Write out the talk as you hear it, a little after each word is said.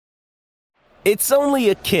It's only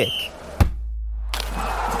a kick,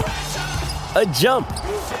 a jump,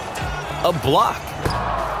 a block.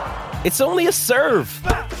 It's only a serve.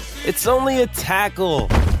 It's only a tackle,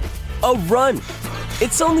 a run.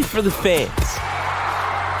 It's only for the fans.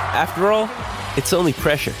 After all, it's only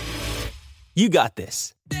pressure. You got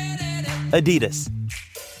this. Adidas.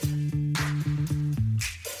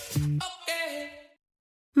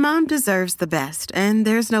 Mom deserves the best, and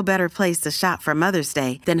there's no better place to shop for Mother's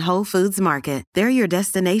Day than Whole Foods Market. They're your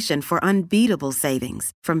destination for unbeatable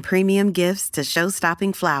savings, from premium gifts to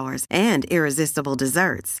show-stopping flowers and irresistible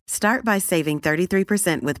desserts. Start by saving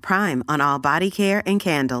 33% with Prime on all body care and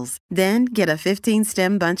candles. Then get a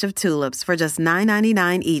 15-stem bunch of tulips for just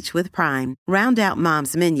 $9.99 each with Prime. Round out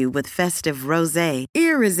Mom's menu with festive rosé,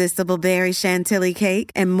 irresistible berry chantilly cake,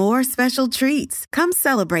 and more special treats. Come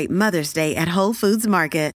celebrate Mother's Day at Whole Foods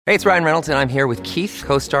Market. Hey, it's Ryan Reynolds, and I'm here with Keith,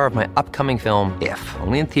 co-star of my upcoming film, If,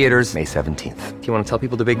 only in theaters May 17th. Do you want to tell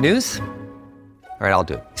people the big news? All right, I'll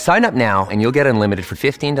do it. Sign up now and you'll get unlimited for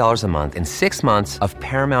 $15 a month and 6 months of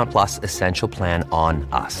Paramount Plus Essential Plan on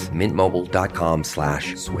us.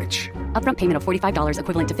 MintMobile.com/switch. Upfront payment of $45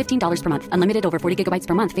 equivalent to $15 per month. Unlimited over 40 gigabytes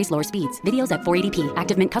per month. Face lower speeds. Videos at 480p.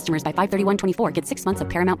 Active Mint customers by 531.24 get 6 months of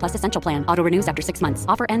Paramount Plus Essential Plan. Auto renews after 6 months.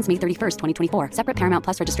 Offer ends May 31st, 2024. Separate Paramount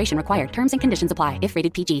Plus registration required. Terms and conditions apply if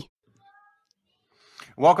rated PG.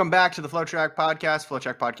 Welcome back to the FloTrack podcast,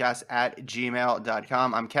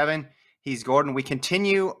 FloTrackPodcast@gmail.com. I'm Kevin. He's Gordon. We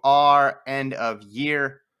continue our end of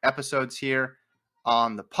year episodes here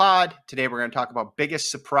on the pod. Today we're going to talk about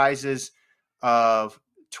biggest surprises of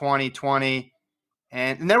 2020.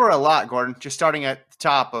 And there were a lot, Gordon, just starting at the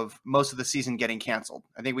top of most of the season getting canceled.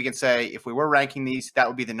 I think we can say if we were ranking these, that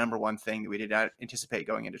would be the number one thing that we did not anticipate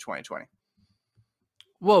going into 2020.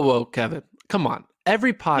 Whoa, Kevin. Come on.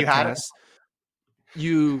 Every podcast,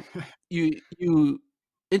 you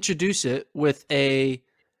introduce it with a,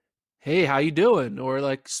 hey, how you doing? Or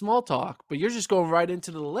like small talk, but you're just going right into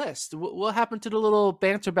the list. What happened to the little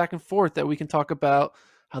banter back and forth that we can talk about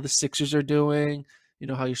how the Sixers are doing,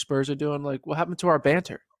 how your Spurs are doing? Like, what happened to our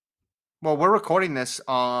banter? Well, we're recording this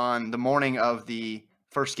on the morning of the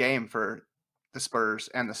first game for the Spurs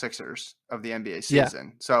and the Sixers of the NBA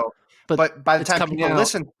season. Yeah. So, but by the time people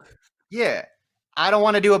listen, I don't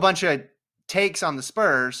want to do a bunch of takes on the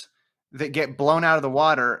Spurs that get blown out of the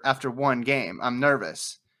water after one game. I'm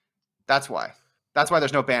nervous. That's why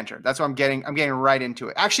there's no banter. That's why I'm getting right into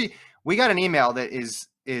it. Actually, we got an email that is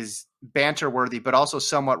banter worthy, but also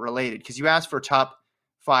somewhat related, because you asked for top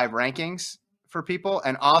 5 rankings for people,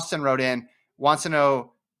 and Austin wrote in, wants to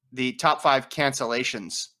know the top 5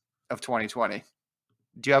 cancellations of 2020.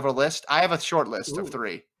 Do you have a list? I have a short list of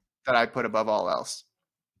 3 that I put above all else.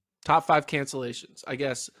 Top 5 cancellations. I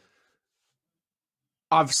guess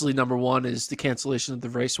obviously number 1 is the cancellation of the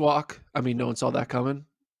race walk. I mean, no one saw that coming.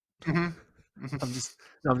 Mm-hmm. I'm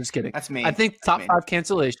just kidding. That's me. I think top 5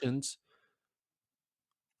 cancellations.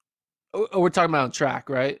 We're talking about on track,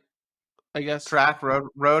 right? I guess track,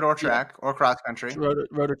 road or track or cross country. Road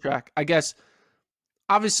or track. I guess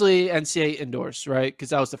obviously NCAA indoors, right?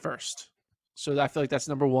 Because that was the first. So I feel like that's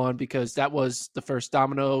number 1 because that was the first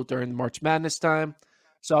domino during the March Madness time.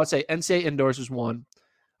 So I would say NCAA indoors was 1.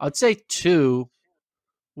 I would say 2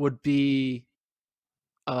 would be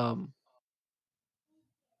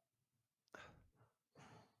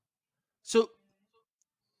So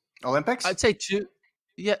Olympics? I'd say 2.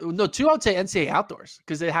 Yeah, no, 2 I would say NCAA outdoors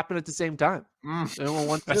because they happened at the same time. Everyone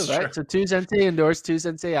won 2, right? True. So 2's NCAA indoors, 2's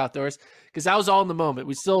NCAA outdoors because that was all in the moment.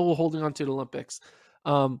 We still were holding on to the Olympics.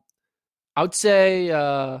 I would say,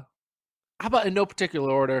 how about in no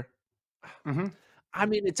particular order? Mm-hmm. I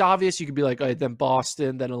mean, it's obvious you could be like, all right, then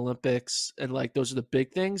Boston, then Olympics, and like those are the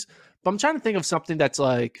big things. But I'm trying to think of something that's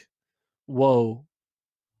like, whoa.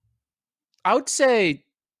 I would say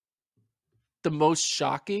the most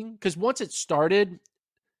shocking, because once it started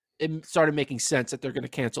making sense that they're going to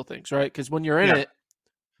cancel things, right? Because when you're in it,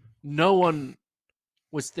 no one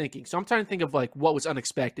was thinking. So I'm trying to think of like what was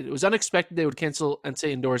unexpected. It was unexpected they would cancel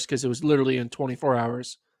NCAA indoors because it was literally in 24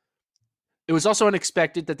 hours. It was also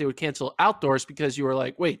unexpected that they would cancel outdoors because you were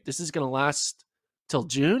like, wait, this is going to last till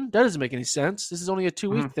June? That doesn't make any sense. This is only a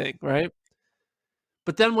 2-week thing, right?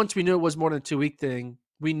 But then once we knew it was more than a 2-week thing,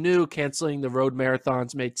 we knew canceling the road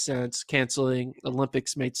marathons made sense. Canceling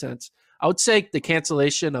Olympics made sense. I would say the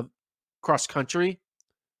cancellation of cross country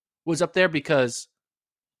was up there because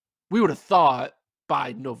we would have thought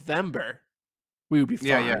by November we would be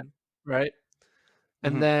fine, right?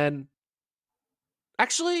 And then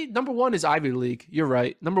actually number 1 is Ivy League. You're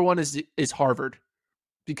right. Number 1 is Harvard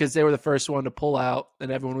because they were the first one to pull out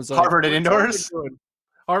and everyone was like, Harvard at indoors?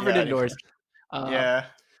 Harvard indoors.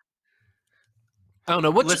 I don't know.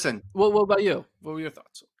 Listen. What about you? What were your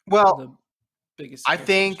thoughts? Well, the biggest I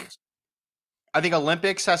think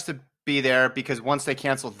Olympics has to be there because once they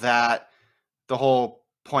cancel that, the whole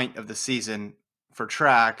point of the season for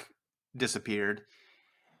track disappeared.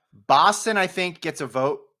 Boston, I think, gets a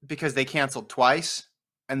vote because they canceled twice,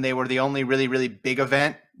 and they were the only really, really big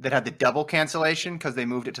event that had the double cancellation because they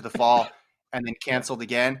moved it to the fall and then canceled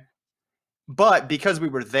again. But because we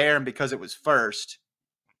were there and because it was first,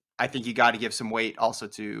 I think you got to give some weight also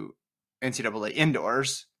to NCAA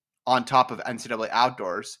indoors on top of NCAA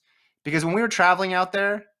outdoors. Because when we were traveling out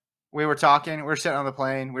there, we were talking, we were sitting on the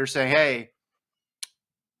plane, we were saying, hey,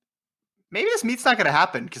 maybe this meet's not going to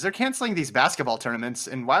happen because they're canceling these basketball tournaments.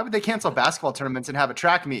 And why would they cancel basketball tournaments and have a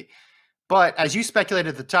track meet? But as you speculated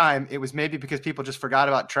at the time, it was maybe because people just forgot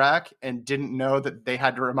about track and didn't know that they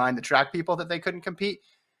had to remind the track people that they couldn't compete.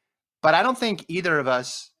 But I don't think either of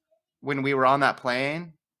us, when we were on that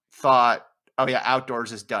plane, thought, oh yeah,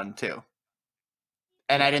 outdoors is done too.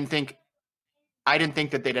 And I didn't think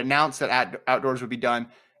that they'd announced that outdoors would be done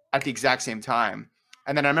at the exact same time.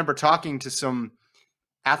 And then I remember talking to some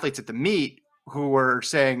athletes at the meet who were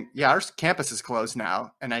saying, yeah, our campus is closed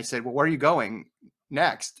now. And I said, well, where are you going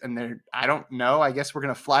next? And I don't know. I guess we're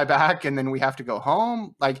going to fly back and then we have to go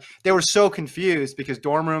home. Like they were so confused because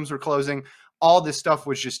dorm rooms were closing. All this stuff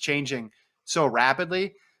was just changing so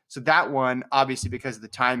rapidly. So that one, obviously, because of the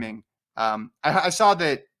timing, I saw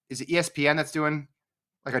that, is it ESPN that's doing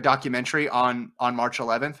like a documentary on March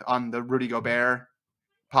 11th on the Rudy Gobert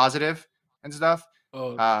positive and stuff.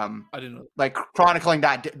 Oh, I didn't know. Like chronicling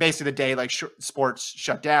that basically the day like sports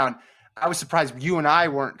shut down. I was surprised you and I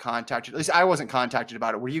weren't contacted. At least I wasn't contacted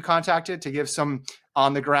about it. Were you contacted to give some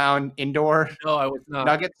on the ground indoor? No, I was not.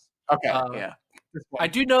 Nuggets. Okay, yeah. I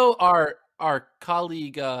do know our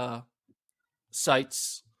colleague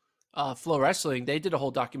sites, Flow Wrestling. They did a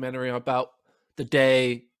whole documentary about the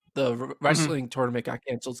day the wrestling tournament got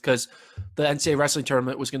canceled because the NCAA wrestling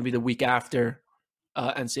tournament was going to be the week after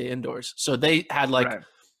NCAA indoors. So they had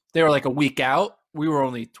they were like a week out. We were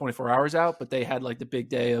only 24 hours out, but they had like the big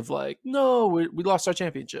day of like, no, we lost our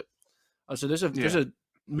championship. So there's a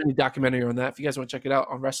mini documentary on that. If you guys want to check it out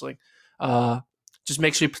on wrestling, just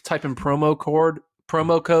make sure you type in promo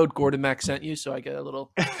code Gordon Mac sent you. So I get a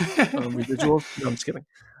little residual. No, I'm just kidding.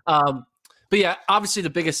 But yeah, obviously the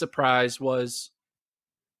biggest surprise was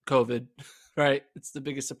COVID, right? It's the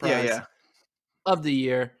biggest surprise of the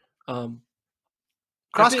year.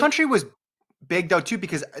 Cross country was big though too,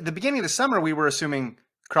 because at the beginning of the summer we were assuming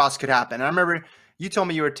cross could happen. And I remember you told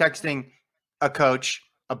me you were texting a coach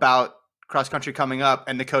about cross country coming up,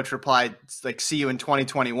 and the coach replied like, "See you in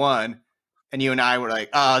 2021." And you and I were like,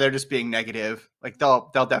 "Oh, they're just being negative. Like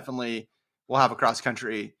they'll definitely we'll have a cross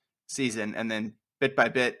country season." And then bit by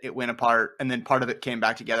bit it went apart, and then part of it came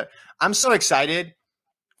back together. I'm so excited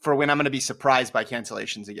for when I'm going to be surprised by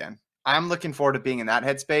cancellations again. I'm looking forward to being in that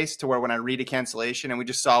headspace to where when I read a cancellation, and we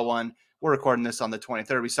just saw one, we're recording this on the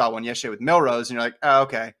 23rd. We saw one yesterday with Milrose, and you're like, oh,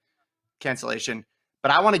 okay, cancellation. But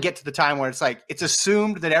I want to get to the time where it's like, it's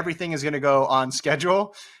assumed that everything is going to go on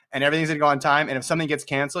schedule and everything's going to go on time. And if something gets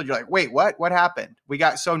canceled, you're like, wait, what happened? We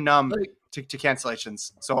got so numb to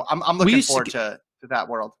cancellations. So I'm looking forward to that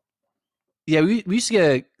world. Yeah, we used to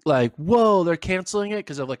get like, whoa, they're canceling it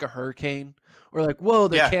because of like a hurricane. Or like, whoa,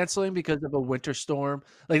 they're canceling because of a winter storm.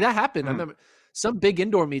 Like that happened. I remember some big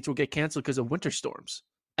indoor meets will get canceled because of winter storms.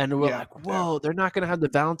 And we're like, whoa, they're not going to have the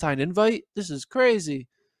Valentine invite? This is crazy.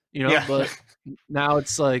 You know, but now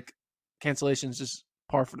it's like cancellations just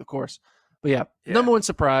par for the course. But number one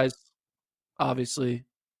surprise, obviously,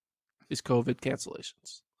 is COVID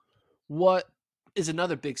cancellations. What is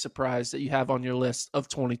another big surprise that you have on your list of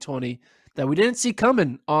 2020 that we didn't see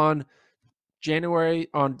coming on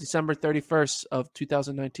December 31st of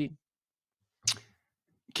 2019?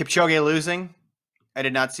 Kipchoge losing. I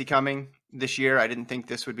did not see coming this year. I didn't think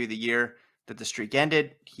this would be the year that the streak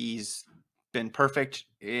ended. He's been perfect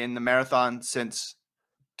in the marathon since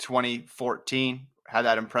 2014, had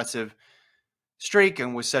that impressive streak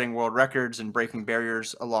and was setting world records and breaking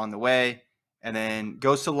barriers along the way. And then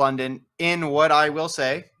goes to London in what I will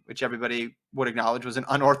say, which everybody would acknowledge was an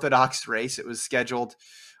unorthodox race. It was scheduled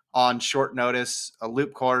on short notice, a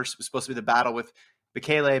loop course. It was supposed to be the battle with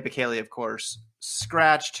Bekele. Bekele, of course,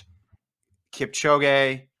 scratched.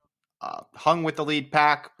 Kipchoge hung with the lead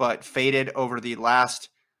pack, but faded over the last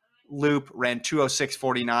loop, ran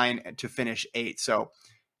 2:06.49 to finish 8th. So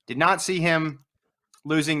did not see him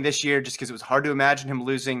losing this year just because it was hard to imagine him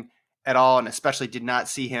losing at all, and especially did not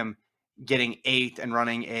see him getting 8th and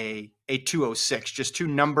running a 2:06, just two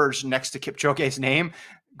numbers next to Kipchoge's name,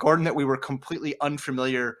 Gordon, that we were completely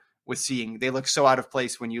unfamiliar with seeing. They look so out of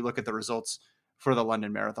place when you look at the results for the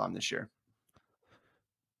London Marathon this year.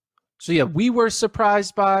 So yeah, we were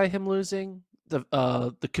surprised by him losing.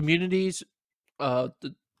 The communities,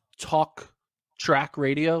 the talk track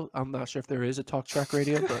radio. I'm not sure if there is a talk track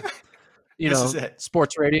radio, but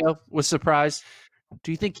sports radio was surprised.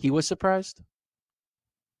 Do you think he was surprised?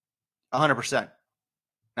 100%.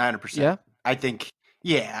 100%. Yeah. I think,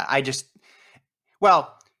 he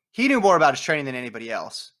knew more about his training than anybody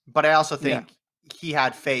else, but I also think he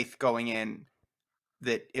had faith going in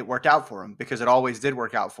that it worked out for him, because it always did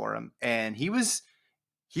work out for him. And he was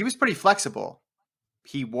pretty flexible.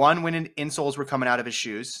 He won when insoles were coming out of his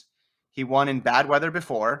shoes. He won in bad weather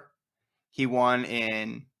before. He won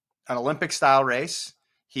in an Olympic style race.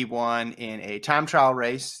 He won in a time trial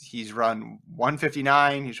race. He's run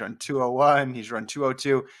 159. He's run 201. He's run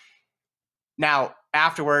 202. Now,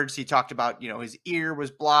 afterwards, he talked about, his ear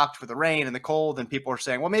was blocked for the rain and the cold, and people were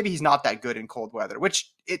saying, well, maybe he's not that good in cold weather,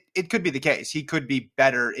 which it could be the case. He could be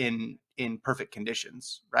better in perfect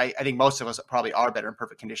conditions, right? I think most of us probably are better in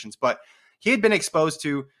perfect conditions, but he had been exposed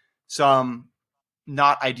to some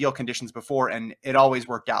not ideal conditions before, and it always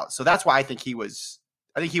worked out. So that's why I think he was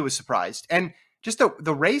surprised. And just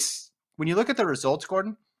the race, when you look at the results,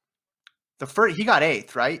 Gordon, he got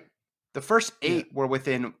 8th, right? The first 8 were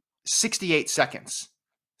within 68 seconds.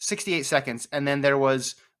 And then there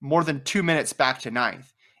was more than 2 minutes back to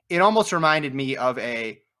 9th. It almost reminded me of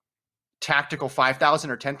a tactical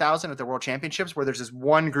 5,000 or 10,000 at the World Championships, where there's this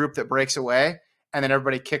one group that breaks away and then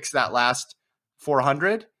everybody kicks that last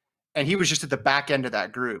 400. And he was just at the back end of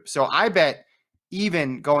that group. So I bet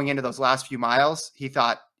even going into those last few miles, he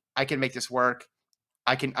thought, I can make this work.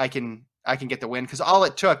 I can get the win. Because all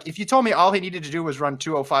it took, if you told me all he needed to do was run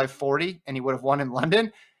 205.40 and he would have won in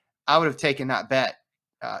London, I would have taken that bet.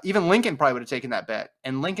 Even Lincoln probably would have taken that bet.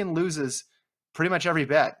 And Lincoln loses pretty much every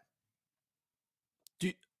bet.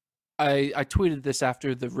 I tweeted this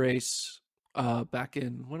after the race back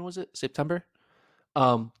in, when was it? September?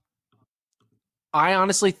 I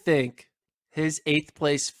honestly think his 8th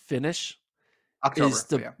place finish is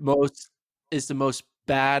the most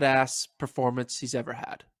badass performance he's ever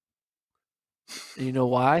had. And you know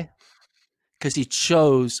why? Because he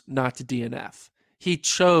chose not to DNF. He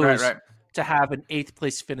chose to have an 8th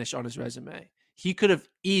place finish on his resume. He could have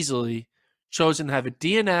easily chosen to have a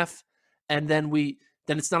DNF, and then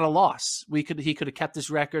it's not a loss. He could have kept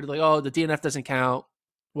his record, like, oh, the DNF doesn't count,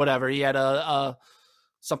 whatever. He had a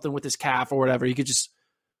something with his calf or whatever. He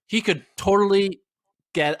could totally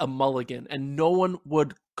get a mulligan, and no one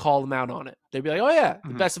would call him out on it. They'd be like, oh yeah,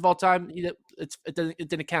 the best of all time. It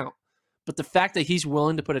didn't count. But the fact that he's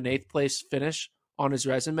willing to put an 8th place finish on his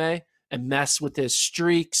resume and mess with his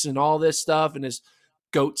streaks and all this stuff and his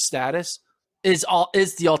GOAT status is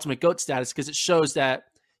the ultimate GOAT status, because it shows that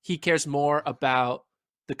he cares more about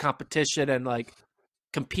the competition and like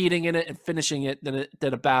competing in it and finishing it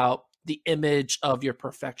than about the image of your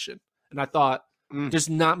perfection. And I thought there's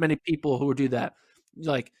not many people who would do that.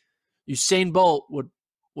 Like Usain Bolt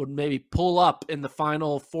would maybe pull up in the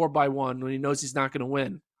final 4x1 when he knows he's not going to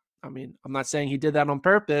win. I mean, I'm not saying he did that on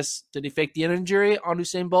purpose. Did he fake the injury on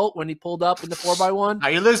Usain Bolt when he pulled up in the 4x1? Oh,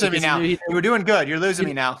 you're losing me now. You were doing good. You're losing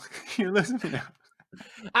me now. You're losing me now.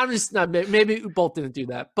 I'm just not. Maybe Bolt didn't do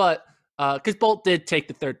that, but because Bolt did take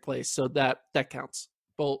the 3rd place, so that counts.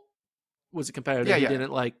 Bolt was a competitor. He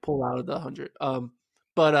didn't like pull out of the 100.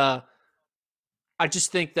 But I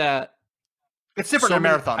just think that it's different in a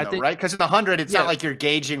marathon, though, right? Because in the 100, it's not like you're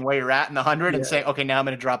gauging where you're at in the 100 and saying, okay, now I'm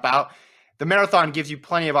going to drop out. The marathon gives you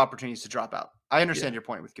plenty of opportunities to drop out. I understand your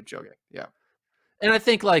point with Kipchoge. Yeah. And I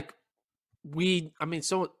think I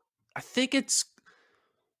think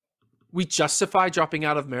we justify dropping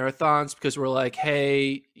out of marathons because we're like,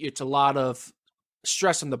 hey, it's a lot of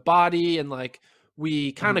stress on the body. And like,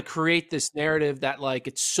 we kind of create this narrative that like,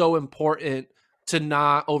 it's so important to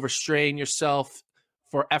not overstrain yourself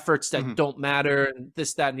for efforts that don't matter and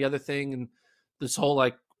this, that, and the other thing. And this whole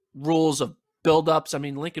like rules of buildups. I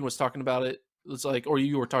mean, Lincoln was talking about it. It was like, or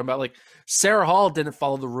you were talking about like Sarah Hall didn't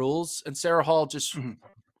follow the rules, and Sarah Hall just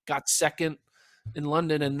got 2nd in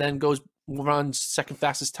London and then runs 2nd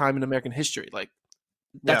fastest time in American history. Like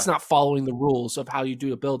that's not following the rules of how you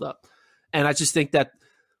do a buildup. And I just think that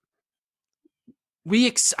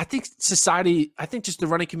I think just the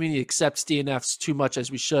running community accepts DNFs too much,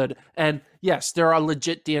 as we should. And yes, there are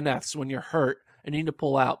legit DNFs when you're hurt and you need to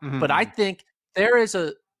pull out. But I think there is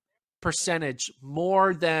a percentage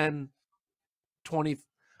more than 20.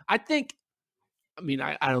 I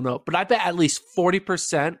don't know, but I bet at least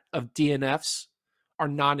 40% of DNFs are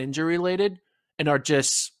non-injury related and are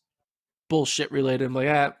just bullshit related. I'm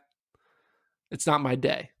like, it's not my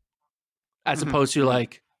day. As opposed to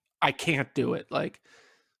like, I can't do it. Like,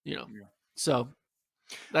 so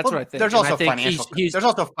that's what I think. There's also there's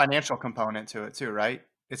also a financial component to it too, right?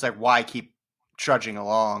 It's like, why keep trudging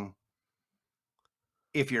along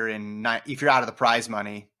if you're out of the prize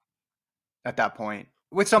money at that point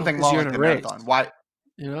with something long like the marathon? Why?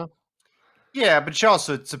 Yeah, but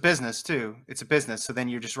it's a business too. It's a business. So then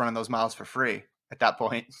you're just running those miles for free at that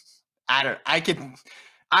point. I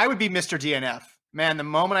would be Mr. DNF. Man, the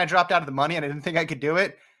moment I dropped out of the money and I didn't think I could do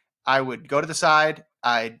it, I would go to the side.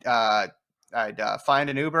 I'd find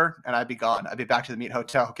an Uber and I'd be gone. I'd be back to the meet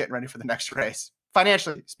hotel getting ready for the next race,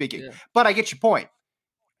 financially speaking. Yeah. But I get your point.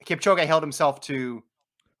 Kipchoge held himself to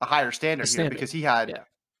a higher standard here because he had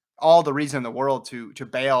all the reason in the world to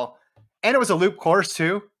bail. And it was a loop course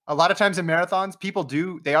too. A lot of times in marathons,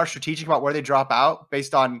 they are strategic about where they drop out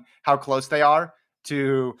based on how close they are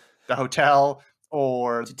to the hotel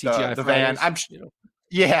or the van.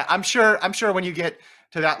 I'm sure when you get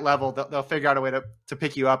to that level, they'll figure out a way to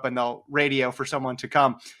pick you up and they'll radio for someone to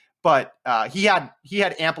come. But he had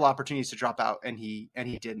ample opportunities to drop out and he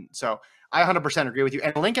didn't. So I 100% agree with you.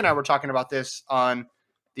 And Link and I were talking about this on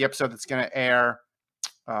the episode that's going to air,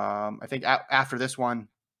 I think after this one.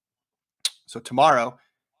 So tomorrow,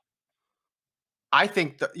 I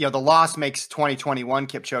think the loss makes 2021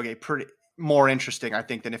 Kipchoge pretty more interesting, I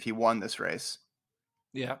think, than if he won this race.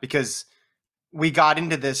 Yeah, because we got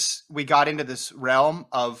into this realm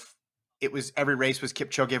of every race was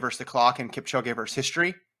Kipchoge versus the clock and Kipchoge versus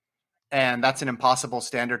history, and that's an impossible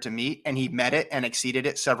standard to meet. And he met it and exceeded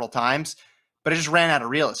it several times, but it just ran out of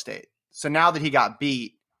real estate. So now that he got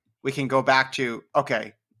beat, we can go back to,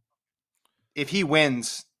 okay, if he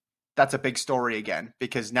wins, that's a big story again,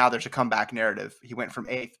 because now there's a comeback narrative. He went from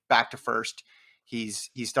 8th back to 1st. He's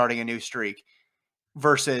starting a new streak.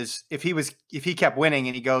 Versus if he kept winning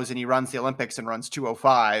and he goes and he runs the Olympics and runs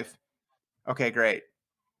 2:05, okay, great.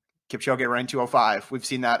 Kipchoge running 2:05. We've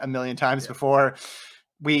seen that a million times before.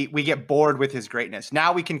 We get bored with his greatness.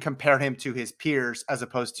 Now we can compare him to his peers as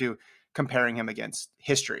opposed to comparing him against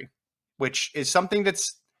history, which is something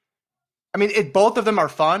both of them are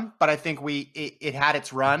fun, but I think it had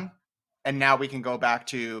its run, and now we can go back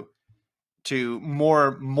to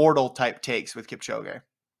more mortal type takes with Kipchoge.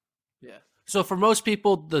 Yeah. So for most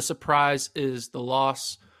people, the surprise is the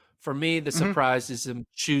loss. For me, the surprise is him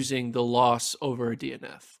choosing the loss over a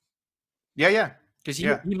DNF. Yeah. Because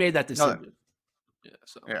he made that decision.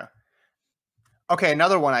 Yeah. Okay,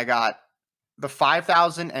 another one I got. The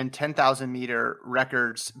 5,000 and 10,000 meter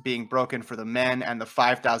records being broken for the men and the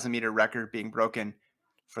 5,000 meter record being broken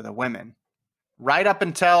for the women. Right up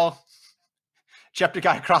until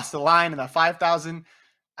Cheptegei crossed the line in the 5,000,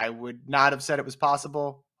 I would not have said it was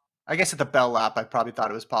possible. I guess at the bell lap, I probably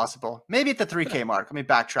thought it was possible. Maybe at the 3K mark. Let me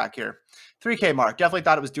backtrack here. 3K mark, definitely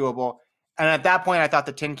thought it was doable. And at that point, I thought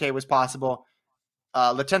the 10K was possible.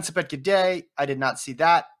 Latensepet Gidey, I did not see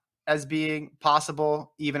that as being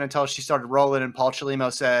possible, even until she started rolling. And Paul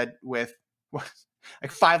Chelimo said with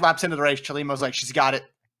like 5 laps into the race, Chelimo's like, she's got it.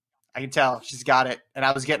 I can tell she's got it. And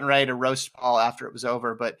I was getting ready to roast Paul after it was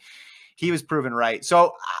over, but he was proven right.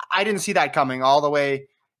 So I didn't see that coming all the way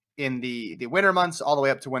in the winter months, all the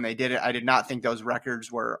way up to when they did it. I did not think those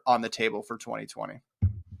records were on the table for 2020.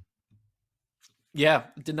 Yeah,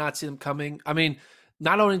 did not see them coming. I mean,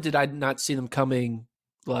 not only did I not see them coming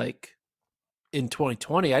like in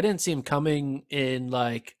 2020, I didn't see them coming in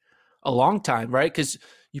like a long time, right? Because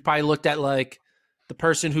you probably looked at like the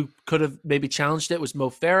person who could have maybe challenged it was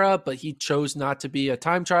Mo Farah, but he chose not to be a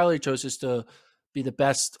time trialer. He chose just to be the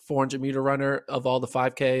best 400-meter runner of all the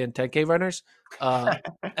 5K and 10K runners.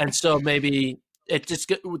 And so maybe it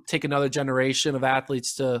just would take another generation of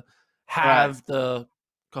athletes to have the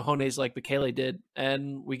cojones like Bekele did,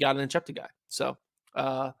 and we got an Cheptegei. So,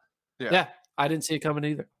 yeah, I didn't see it coming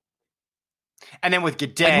either. And then with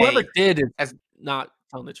Gidey, and whoever did is not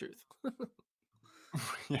telling the truth.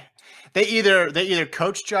 Yeah. They either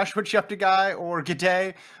coach Joshua Cheptegei or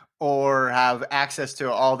Gidey, or have access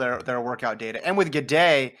to all their workout data. And with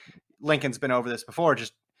Gidey, Lincoln's been over this before.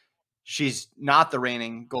 Just she's not the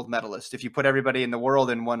reigning gold medalist. If you put everybody in the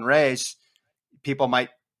world in one race, people might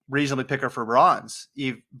reasonably pick her for bronze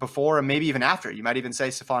before and maybe even after. You might even say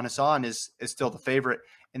Sifan Hassan is still the favorite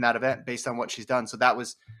in that event based on what she's done. So that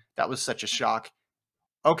was such a shock.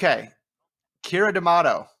 Okay. Kira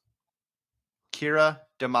D'Amato,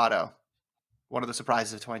 one of the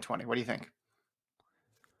surprises of 2020. What do you think?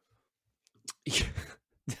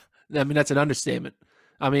 I mean, that's an understatement.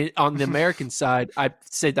 I mean, on the American side, I'd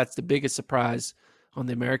say that's the biggest surprise on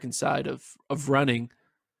the American side of running.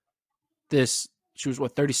 This, she was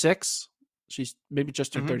 36? She's maybe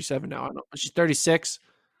just turned 37 now. I don't know. She's 36.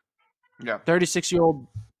 Yeah. 36-year-old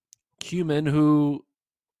human who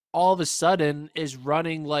all of a sudden is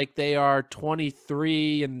running like they are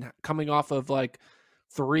 23 and coming off of like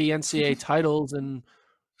 3 NCAA titles and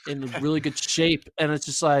in really good shape. And it's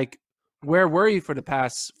just like, where were you for the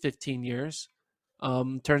past 15 years?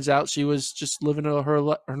 Turns out she was just living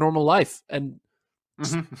her normal life and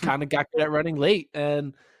kind of got good at running late.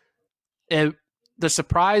 And the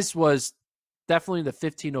surprise was definitely the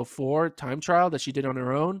 15:04 time trial that she did on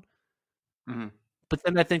her own. Mm-hmm. But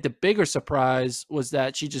then I think the bigger surprise was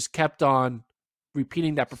that she just kept on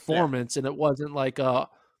repeating that performance, and it wasn't like a,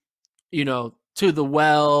 to the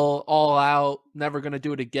well, all out, never going to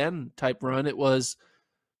do it again type run. It was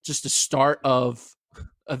just the start of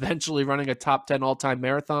eventually running a top 10 all-time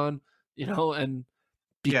marathon, and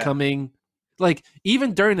becoming like,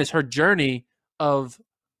 even during her journey of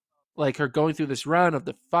like her going through this run of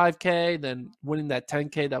the 5K, then winning that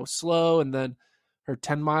 10K that was slow, and then her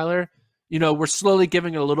 10 miler, we're slowly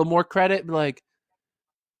giving it a little more credit. Like,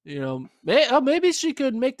 maybe she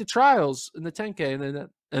could make the trials in the 10K.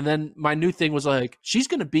 And then my new thing was like, she's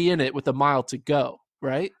going to be in it with a mile to go.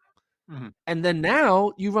 Right. Mm-hmm. And then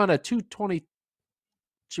now you run a 220.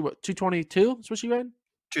 222 is what she ran?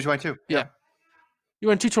 222. Yeah. You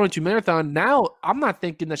run 222 marathon. Now I'm not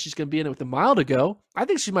thinking that she's going to be in it with a mile to go. I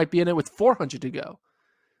think she might be in it with 400 to go.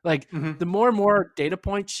 Like, the more and more data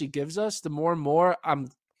points she gives us, the more and more I'm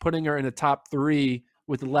putting her in the top 3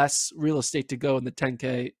 with less real estate to go in the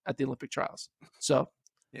 10K at the Olympic trials. So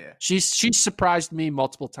she's surprised me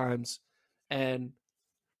multiple times. And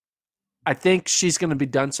I think she's going to be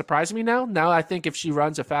done surprising me now. Now I think if she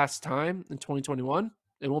runs a fast time in 2021,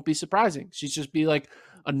 it won't be surprising. She's just be like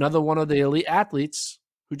another one of the elite athletes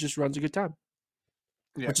who just runs a good time.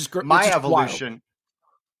 Yeah. Which is great. My evolution.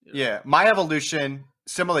 Yeah. My evolution,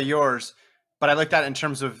 similar to yours, but I looked at it in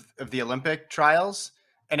terms of the Olympic trials,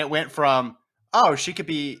 and it went from, she could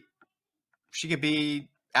be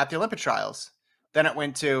at the Olympic trials. Then it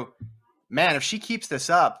went to, man, if she keeps this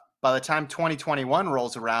up, by the time 2021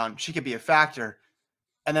 rolls around, she could be a factor.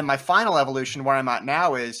 And then my final evolution where I'm at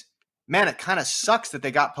now is, man, it kind of sucks that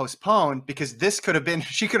they got postponed, because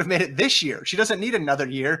she could have made it this year. She doesn't need another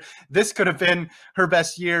year. This could have been her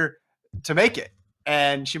best year to make it.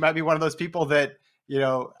 And she might be one of those people that,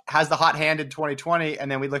 has the hot hand in 2020. And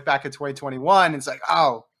then we look back at 2021 and it's like,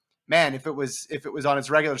 oh man, if it was on its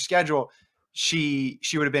regular schedule, she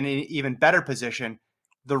would have been in an even better position.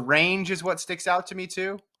 The range is what sticks out to me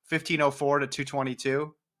too. 15:04 to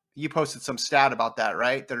 2:22. You posted some stat about that,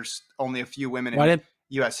 right? There's only a few women in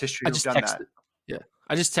U.S. history who've done that. Yeah,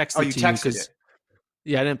 I just texted it to you texted it.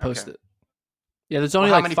 Yeah, I didn't post it. Yeah, there's only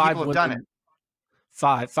like 5 people have done it.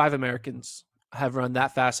 Five Americans have run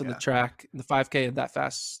that fast on the track, in the 5K, and that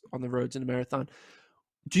fast on the roads in a marathon.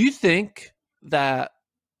 Do you think that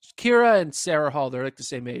Kira and Sarah Hall, they're like the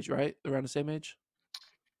same age, right? They're around the same age?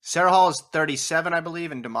 Sarah Hall is 37, I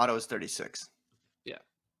believe, and D'Amato is 36. Yeah.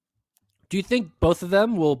 Do you think both of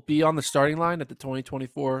them will be on the starting line at the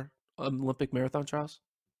 2024 Olympic marathon trials?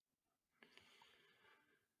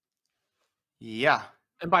 Yeah.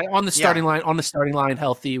 And by on the starting line,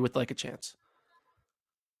 healthy with like a chance.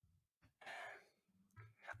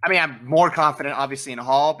 I mean, I'm more confident, obviously, in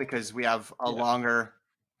Hall because we have a longer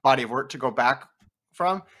body of work to go back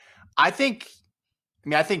from. I think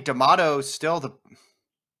D'Amato's still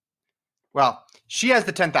she has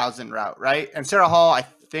the 10,000 route, right? And Sarah Hall, I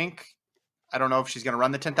don't know if she's going to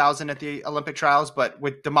run the 10,000 at the Olympic trials, but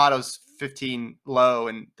with D'Amato's 15 low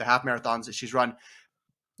and the half marathons that she's run,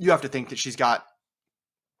 you have to think that she's got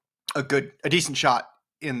a decent shot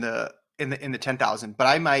in the 10,000. But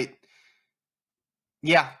I might,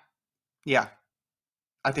 yeah,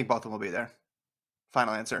 I think both of them will be there.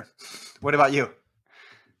 Final answer. What about you?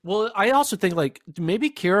 Well, I also think like maybe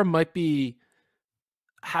Kira might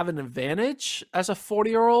have an advantage as a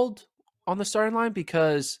 40-year-old on the starting line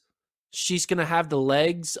because she's going to have the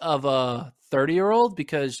legs of a 30-year-old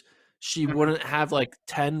because she wouldn't have like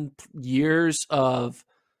 10 years of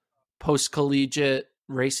post-collegiate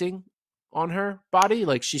racing on her body.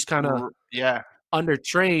 Like she's kind of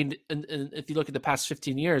undertrained. And if you look at the past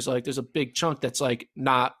 15 years, like there's a big chunk that's like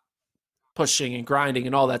not pushing and grinding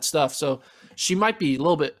and all that stuff. So she might be a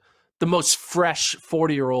little bit the most fresh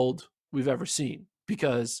 40-year-old we've ever seen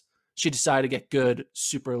because she decided to get good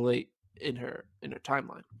super late in her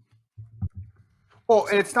timeline. Well,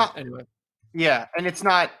 and it's not anyway. Yeah, and it's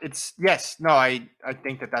not. It's yes, no. I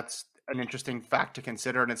think that's an interesting fact to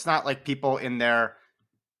consider, and it's not like people in their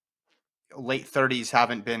late 30s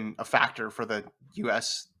haven't been a factor for the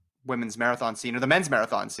U.S. women's marathon scene or the men's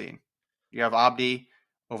marathon scene. You have Abdi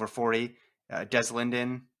over 40, Des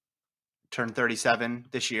Linden turned 37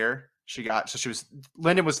 this year.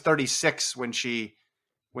 Linden was 36 when she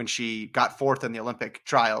got fourth in the Olympic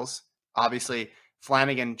trials. Obviously,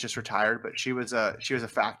 Flanagan just retired, but she was a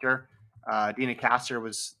factor. Dina Castor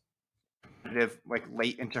was like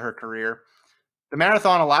late into her career. The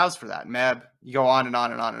marathon allows for that. Meb, you go on and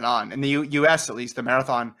on and on and on. In the U.S., at least, the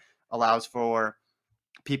marathon allows for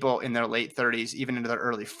people in their late 30s, even into their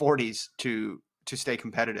early 40s, to stay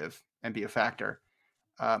competitive and be a factor.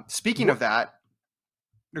 Speaking of that,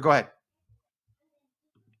 go ahead.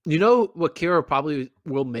 You know what Kira probably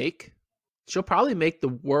will make? She'll probably make the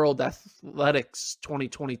World Athletics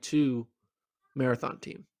 2022 marathon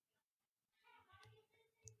team.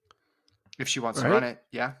 If she wants to run it,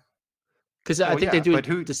 yeah. Because I think they do a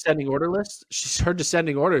descending order list. Her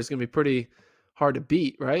descending order is going to be pretty hard to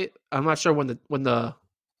beat, right? I'm not sure when the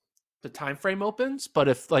time frame opens, but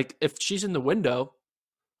if she's in the window,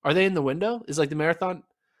 are they in the window? Is like the marathon,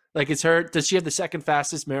 like it's her? Does she have the second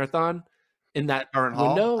fastest marathon in that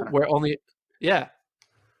window? Where only,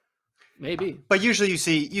 maybe. But usually you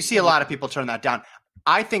see a lot of people turn that down.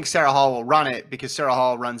 I think Sarah Hall will run it because Sarah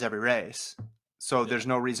Hall runs every race, so there's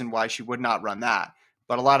no reason why she would not run that.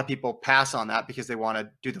 But a lot of people pass on that because they want to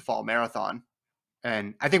do the fall marathon.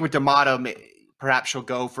 And I think with D'Amato, perhaps she'll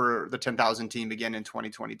go for the 10,000 team again in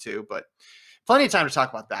 2022. But plenty of time to talk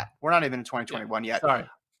about that. We're not even in 2021 yet. Sorry.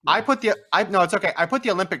 No, it's okay. I put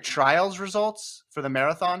the Olympic trials results for the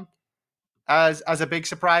marathon as a big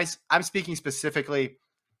surprise. I'm speaking specifically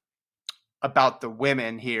about the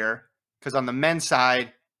women here because on the men's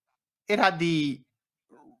side, it had the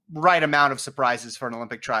right amount of surprises for an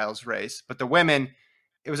Olympic trials race. But the women,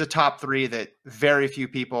 it was a top three that very few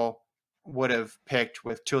people would have picked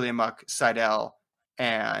with Tuliamuk, Seidel,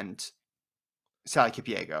 and Sally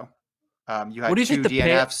Kipyego. You had what do you two think the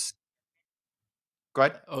DNFs. Go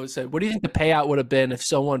ahead. What do you think the payout would have been if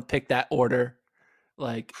someone picked that order?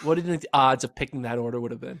 Like, what do you think the odds of picking that order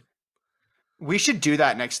would have been? We should do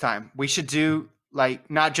that next time. We should do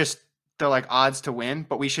not just the odds to win,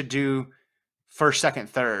 but we should do first,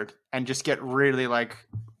 second, third, and just get really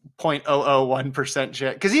 0.001%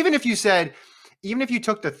 chance. Because even if you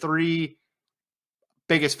took the three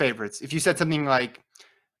biggest favorites, if you said something like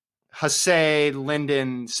Hasay,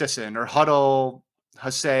 Linden, Sisson, or Huddle,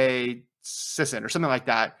 Hasay, Sisson, or something like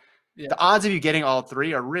that, the odds of you getting all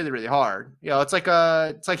three are really, really hard. It's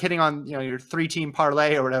like hitting on your 3-team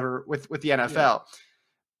parlay or whatever with the NFL. Yeah.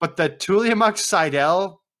 But the Tuliamuk,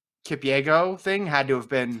 Seidel, Kipyego thing had to have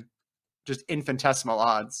been just infinitesimal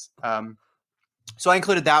odds. So I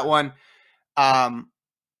included that one. I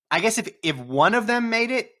guess if one of them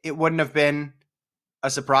made it, it wouldn't have been a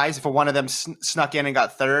surprise. If one of them snuck in and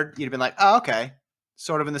got third, you'd have been like, oh, okay.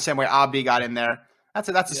 Sort of in the same way Abdi got in there. That's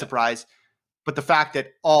a surprise. But the fact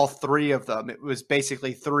that all three of them, it was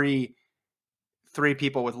basically three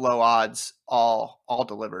people with low odds all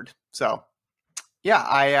delivered. So yeah,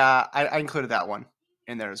 I included that one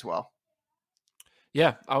in there as well.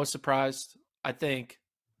 Yeah, I was surprised. I think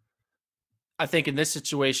in this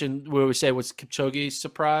situation where we say was Kipchoge's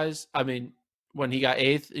surprise. I mean, when he got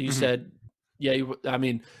eighth, you said,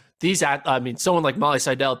 someone like Molly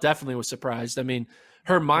Seidel definitely was surprised. I mean,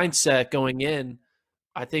 her mindset going in,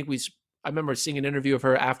 I remember seeing an interview of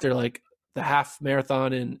her after the half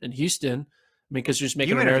marathon in Houston. Because she was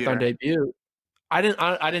making her marathon debut. I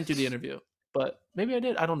didn't do the interview, but maybe I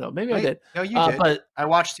did. I don't know. Maybe I did. No, you did. But I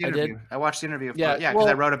watched the interview. I watched the interview. Yeah, because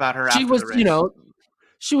I wrote about her after the race.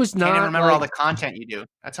 She was not. I can't even remember all the content you do.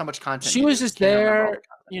 That's how much content. She was just there.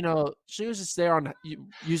 She was just there on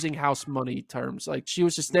using house money terms. She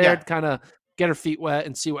was just there to kind of get her feet wet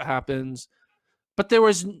and see what happens. But there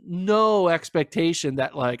was no expectation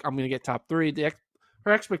that I'm going to get top three.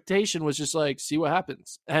 Her expectation was just see what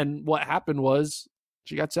happens. And what happened was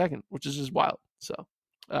she got second, which is just wild. So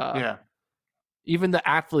even the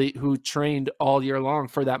athlete who trained all year long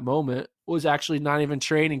for that moment was actually not even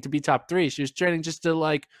training to be top three. She was training just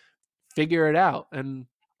to figure it out. And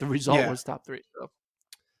the result was top three. So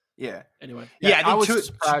anyway. I was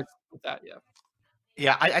surprised with that. Yeah.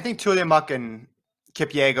 Yeah. I think Tuliamuk and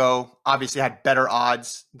Kipyego obviously had better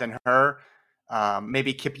odds than her.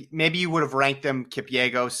 Maybe you would have ranked them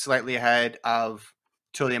Kipyego slightly ahead of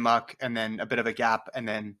Tuliamuk and then a bit of a gap and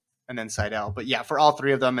then Seidel. But yeah, for all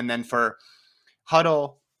three of them. And then for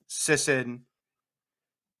Huddle, Sisson,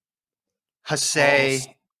 Hasay,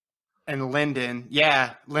 and Linden.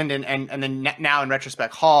 Yeah, Linden. And then now in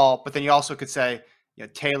retrospect, Hall. But then you also could say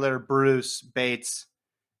Taylor, Bruce, Bates.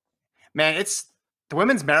 Man, it's the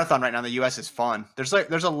women's marathon right now in the U.S. is fun. There's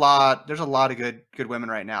a lot of good women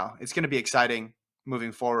right now. It's going to be exciting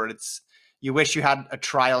moving forward. It's you wish you had a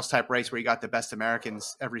trials type race where you got the best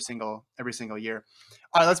Americans every single year.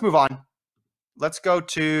 All right, let's move on. Let's go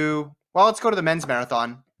to the men's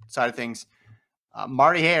marathon side of things.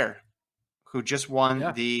 Marty Hare, who just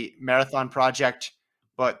won the Marathon Project,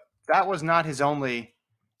 but that was not his only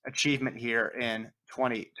achievement here in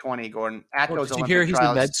 2020, Gordon. At those Olympic trials. Did you hear he's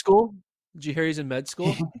in med school? Did you hear he's in med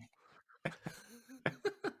school?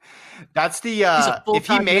 That's the he's a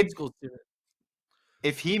full-time med school student.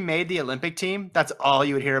 If he made the Olympic team, that's all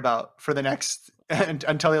you would hear about for the next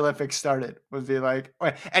until the Olympics started. Would be like,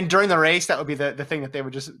 and during the race, that would be the thing that they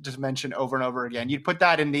would just mention over and over again. You'd put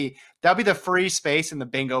that that'd be the free space in the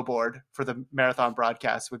bingo board for the marathon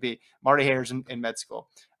broadcast. Would be Marty Hare's in med school,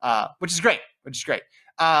 which is great.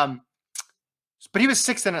 But he was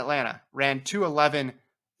sixth in Atlanta, ran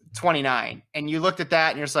 2:11:29, and you looked at that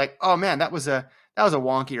and you're just like, oh man, that was a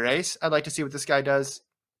wonky race. I'd like to see what this guy does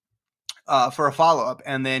for a follow-up.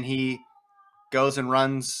 And then he goes and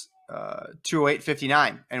runs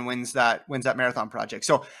 2:08:59 and wins that marathon project.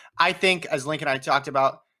 So I think, as Lincoln and I talked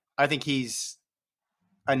about, I think he's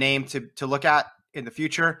a name to look at in the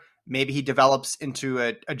future. Maybe he develops into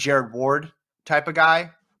a Jared Ward type of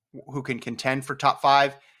guy who can contend for top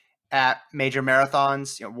 5 at major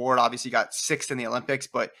marathons. You know, Ward obviously got 6th in the Olympics,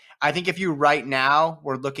 but I think if you right now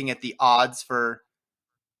we're looking at the odds for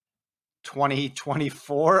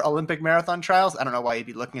 2024 Olympic marathon trials, I don't know why you'd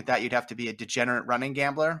be looking at that. You'd have to be a degenerate running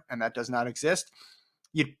gambler, and that does not exist.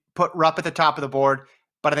 You'd put Rupp at the top of the board,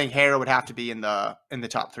 but I think Hare would have to be in the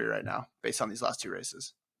top 3 right now based on these last 2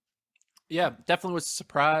 races. Yeah, definitely was a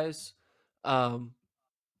surprise.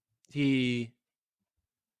 He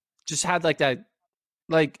just had like that,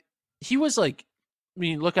 like he was like, I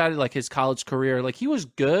mean, look at it like his college career, like he was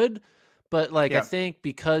good, but like I think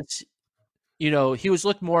because he was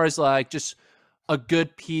looked more as like just a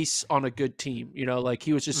good piece on a good team, like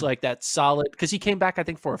he was just like that solid, because he came back, I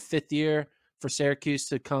think, for a 5th year for Syracuse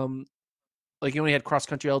to come, like he only had cross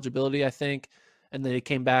country eligibility, I think, and then he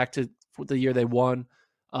came back for the year they won.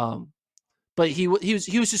 But he was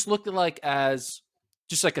just looked like as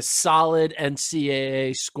just like a solid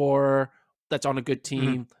NCAA scorer that's on a good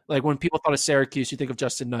team. Like when people thought of Syracuse, you think of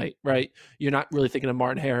Justin Knight, right? You're not really thinking of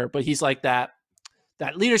Martin Hare, but he's like that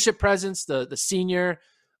leadership presence, the senior.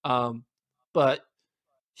 But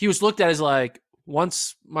he was looked at as like,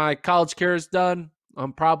 once my college career is done,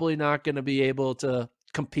 I'm probably not going to be able to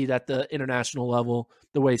compete at the international level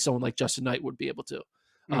the way someone like Justin Knight would be able to.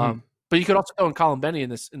 But you could also go in Colin Benny in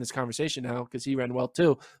this conversation now, because he ran well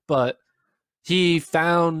too. But he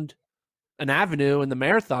found an avenue in the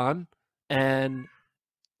marathon, and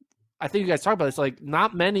I think you guys talk about this. Like,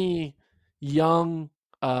 not many young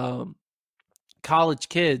college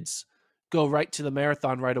kids go right to the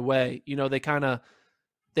marathon right away. The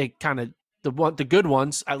good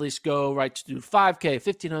ones at least go right to do 5K,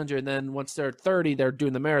 1500, and then once they're 30, they're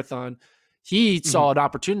doing the marathon. He saw an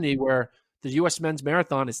opportunity where the U.S. men's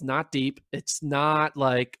marathon is not deep. It's not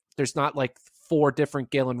like there's not like 4 different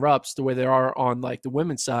Galen Rupps the way there are on like the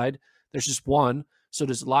women's side. There's just one, so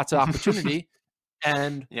there's lots of opportunity.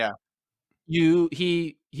 And he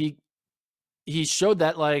showed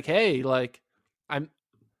that, like, hey, like I'm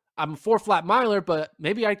a 4 flat miler, but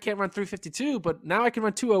maybe I can't run 352, but now I can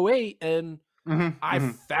run 208, and I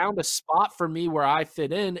found a spot for me where I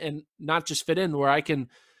fit in, and not just fit in, where I can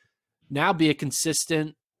now be a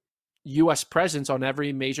consistent U.S. presence on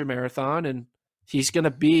every major marathon. And he's going to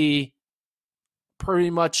be pretty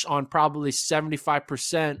much on probably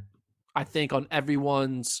 75%, I think, on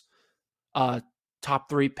everyone's top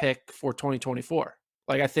 3 pick for 2024.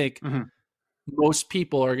 Like, I think most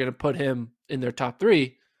people are going to put him in their top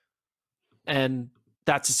 3, and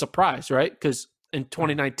that's a surprise, right? Because in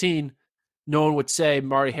 2019, no one would say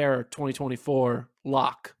Marty Hare 2024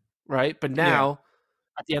 lock, right? But now,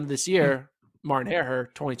 at the end of this year, Martin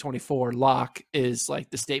Hare 2024 lock is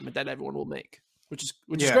like the statement that everyone will make, which is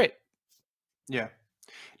great. Yeah.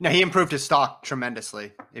 Now, he improved his stock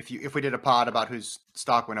tremendously. If we did a pod about whose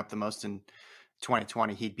stock went up the most in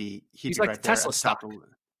 2020, he'd be like right the there Tesla stock.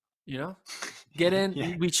 Get in.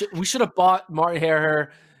 Yeah. We should have bought Martin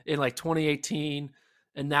Hare in like 2018,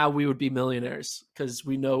 and now we would be millionaires, because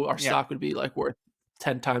we know our stock would be like worth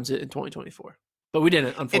 10 times it in 2024. But we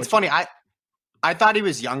didn't, unfortunately. It's funny. I thought he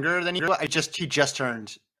was younger than he just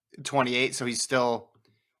turned 28, so he's still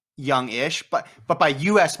young-ish. But by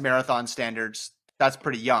U.S. marathon standards, that's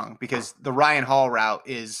pretty young, because the Ryan Hall route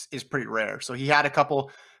is pretty rare. So he had a couple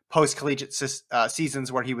post-collegiate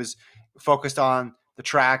seasons where he was focused on the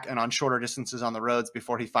track and on shorter distances on the roads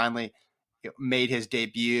before he finally made his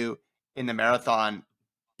debut in the marathon.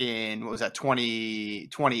 in, what was that,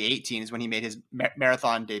 2018 is when he made his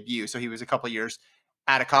marathon debut. So he was a couple of years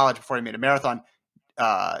out of college before he made a marathon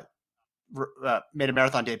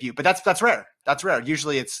debut. But that's rare. That's rare.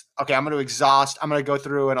 Usually it's, okay, I'm going to go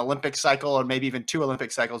through an Olympic cycle or maybe even 2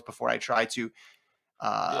 Olympic cycles before I try to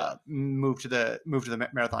move to the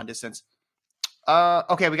marathon distance.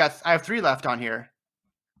 Okay, I have 3 left on here.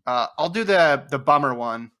 I'll do the bummer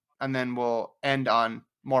one, and then we'll end on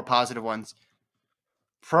more positive ones.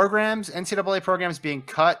 NCAA programs being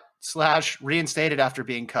cut / reinstated after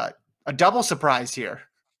being cut. A double surprise here.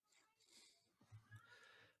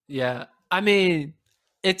 Yeah. I mean,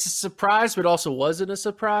 it's a surprise, but also wasn't a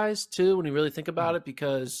surprise too, when you really think about it,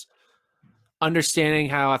 because understanding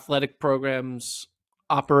how athletic programs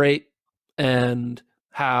operate and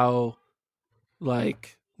how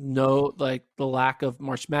the lack of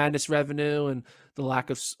March Madness revenue and the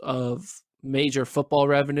lack of major football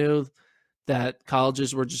revenue, that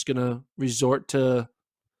colleges were just going to resort to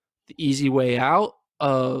the easy way out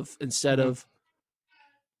of, instead of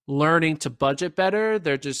learning to budget better,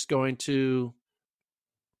 they're just going to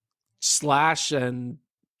slash and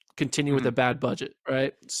continue with a bad budget,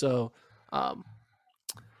 right? So,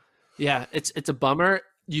 it's a bummer.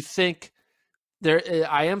 You think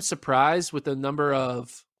I am surprised with the number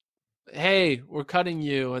of, hey, we're cutting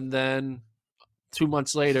you, and then 2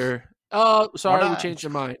 months later, oh, sorry, we changed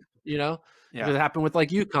your mind. Yeah. It happened with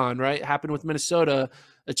UConn, right? It happened with Minnesota.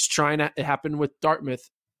 It happened with Dartmouth.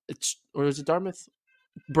 Or was it Dartmouth?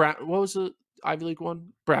 Brown. What was the Ivy League one?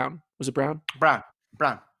 Brown. Was it Brown?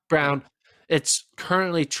 Brown. It's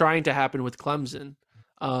currently trying to happen with Clemson.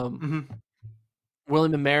 William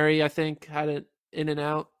and Mary, I think, had it in and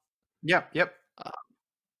out. Yep.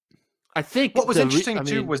 I think what was interesting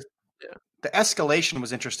too was the escalation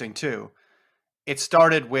was interesting too. It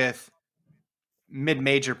started with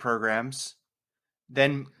mid-major programs,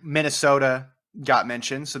 then Minnesota got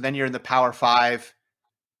mentioned, so then you're in the Power 5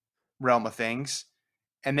 realm of things,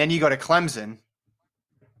 and then you go to Clemson,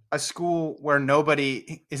 a school where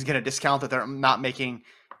nobody is going to discount that they're not making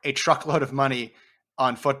a truckload of money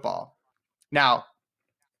on football. Now,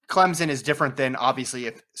 Clemson is different than obviously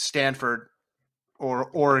if Stanford or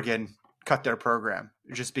Oregon cut their program,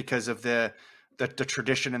 just because of the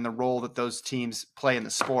tradition and the role that those teams play in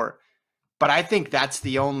the sport. But I think that's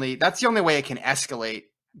the only way it can escalate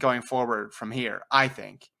going forward from here, I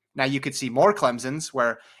think. Now you could see more Clemsons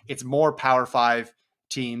where it's more Power 5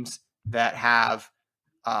 teams that have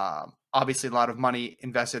obviously a lot of money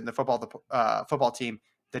invested in the football team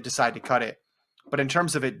that decide to cut it. But in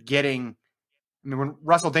terms of it getting, when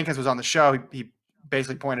Russell Dinkins was on the show, he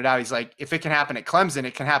basically pointed out, he's like, if it can happen at Clemson,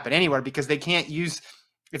 it can happen anywhere, because they can't use,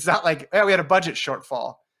 it's not like, oh, we had a budget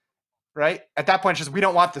shortfall, right? At that point, it's just, we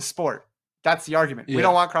don't want the sport. That's the argument. Yeah. We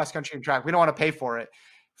don't want cross country and track. We don't want to pay for it.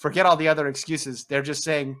 Forget all the other excuses. They're just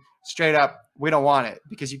saying straight up, we don't want it,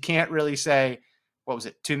 because you can't really say, what was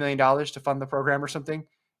it, $2 million to fund the program or something?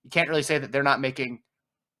 You can't really say that they're not making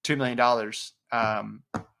 $2 million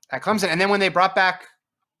at Clemson. And then when they brought back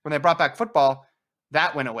football,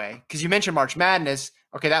 that went away. Because you mentioned March Madness.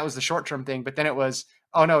 Okay, that was the short-term thing. But then it was,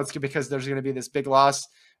 oh no, it's because there's going to be this big loss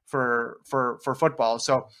for football.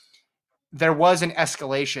 So there was an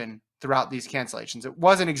escalation throughout these cancellations. It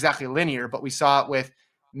wasn't exactly linear, but we saw it with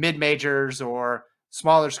mid-majors or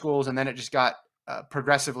smaller schools, and then it just got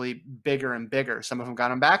progressively bigger and bigger. Some of them got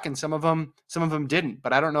them back, and some of them didn't.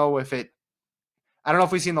 But I don't know if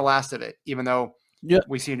we've seen the last of it, even though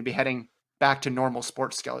we seem to be heading back to normal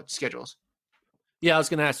sports schedules. Yeah, I was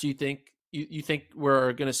going to ask, you think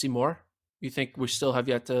we're going to see more? You think we still have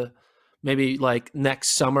yet to, maybe like next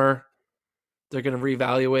summer, they're going to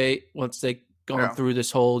reevaluate once they've gone through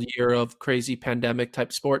this whole year of crazy pandemic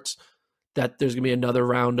type sports, that there's going to be another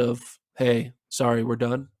round of, hey, sorry, we're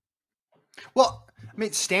done? Well, I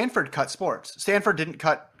mean, Stanford cut sports. Stanford didn't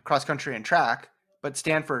cut cross country and track, but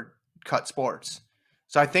Stanford cut sports.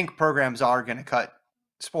 So I think programs are going to cut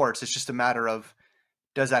sports. It's just a matter of,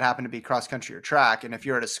 does that happen to be cross country or track? And if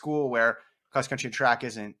you're at a school where cross country and track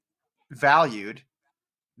isn't valued,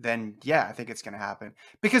 then yeah, I think it's going to happen.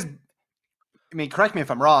 Because, I mean, correct me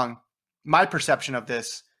if I'm wrong, my perception of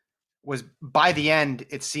this was by the end,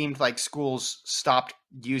 it seemed like schools stopped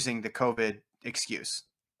using the COVID excuse.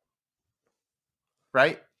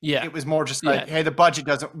 Right? Yeah. It was more just like, hey, the budget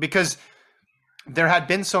doesn't, because there had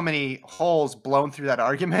been so many holes blown through that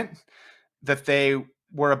argument that they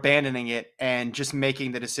were abandoning it and just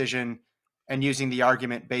making the decision and using the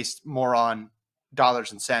argument based more on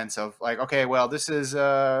dollars and cents of like, okay, well, this is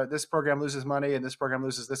this program loses money and this program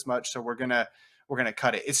loses this much, so we're gonna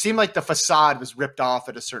cut it. It seemed like the facade was ripped off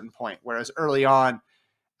at a certain point, whereas early on,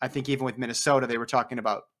 I think even with Minnesota, they were talking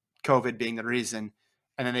about COVID being the reason,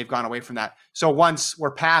 and then they've gone away from that. So once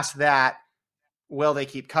we're past that, will they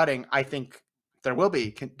keep cutting? I think there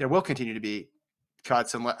will continue to be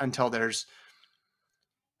cuts until there's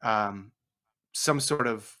some sort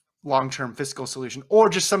of long-term fiscal solution, or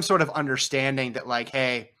just some sort of understanding that like,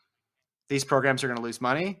 hey, these programs are going to lose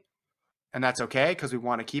money, and that's okay because we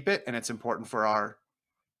want to keep it, and it's important for our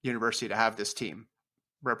university to have this team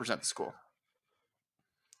represent the school.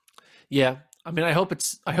 Yeah. I mean, I hope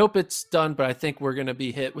it's done, but I think we're going to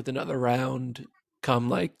be hit with another round come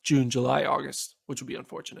like June, July, August, which would be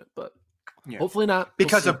unfortunate, but hopefully not.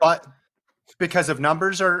 Because of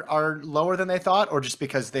numbers are lower than they thought, or just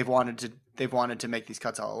because they've wanted to make these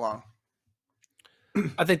cuts all along.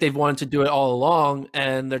 I think they've wanted to do it all along,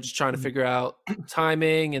 and they're just trying to figure out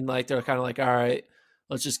timing, and like they're kind of like, all right,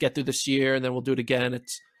 let's just get through this year and then we'll do it again.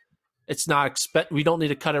 It's not we don't need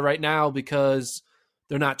to cut it right now because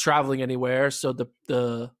they're not traveling anywhere. So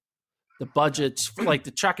the budgets, like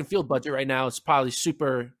the track and field budget right now, is probably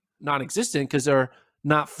super non-existent because they're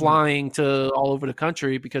not flying to all over the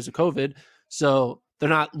country because of COVID. So they're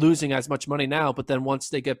not losing as much money now. But then once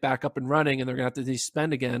they get back up and running and they're going to have to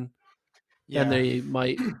spend again, then they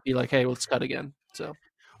might be like, hey, let's cut again. So,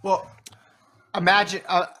 well, imagine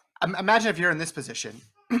if you're in this position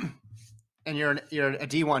and you're a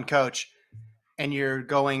D1 coach and you're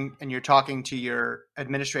going and you're talking to your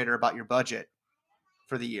administrator about your budget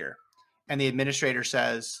for the year. And the administrator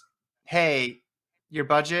says, hey, your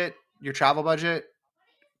travel budget,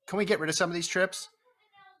 can we get rid of some of these trips?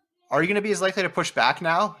 Are you going to be as likely to push back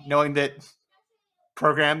now, knowing that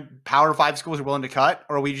Power 5 schools are willing to cut?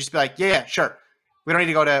 Or will you just be like, yeah, sure. We don't need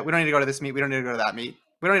to go to this meet. We don't need to go to that meet.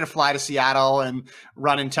 We don't need to fly to Seattle and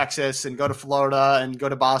run in Texas and go to Florida and go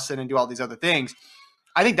to Boston and do all these other things.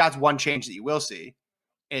 I think that's one change that you will see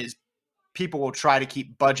is people will try to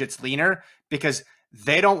keep budgets leaner because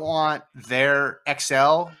they don't want their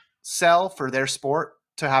Excel cell for their sport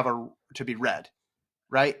to be red,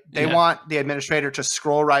 right? They want the administrator to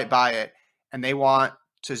scroll right by it, and they want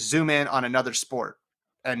to zoom in on another sport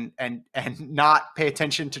and not pay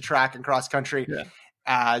attention to track and cross country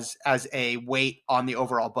as a weight on the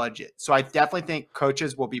overall budget. So I definitely think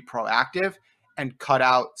coaches will be proactive and cut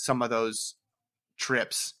out some of those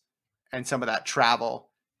trips and some of that travel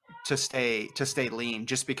to stay lean,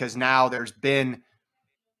 just because now there's been,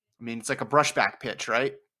 I mean, it's like a brushback pitch,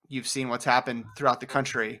 right? You've seen what's happened throughout the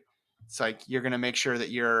country. It's like, you're going to make sure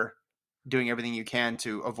that you're doing everything you can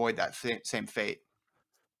to avoid that same fate.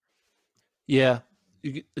 Yeah.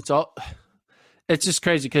 It's just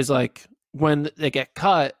crazy because like when they get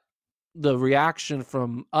cut, the reaction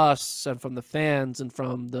from us and from the fans and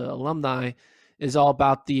from the alumni is all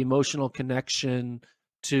about the emotional connection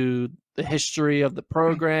to the history of the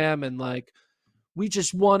program. And like, we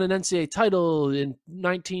just won an NCAA title in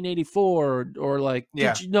 1984, or like,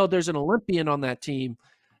 did you know there's an Olympian on that team?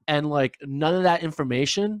 And like, none of that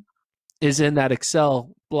information is in that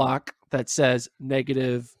Excel block that says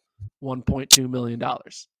negative $1.2 million.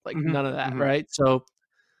 Like none of that. Right. So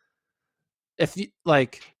if you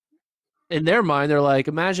like, in their mind, they're like,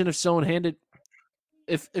 imagine if someone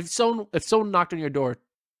if someone knocked on your door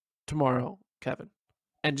tomorrow, Kevin,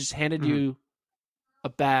 and just handed you a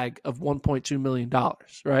bag of $1.2 million,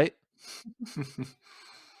 right?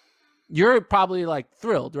 You're probably like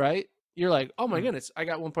thrilled, right? You're like, oh my goodness, I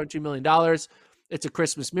got $1.2 million. It's a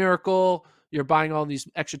Christmas miracle. You're buying all these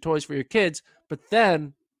extra toys for your kids. But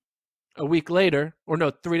then a week later, or no,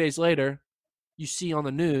 3 days later, you see on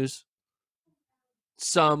the news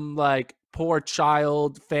some like poor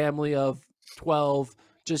child family of 12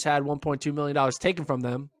 just had $1.2 million taken from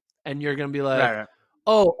them. And you're going to be like, right.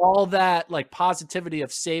 Oh, all that like positivity of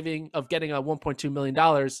getting a $1.2 million.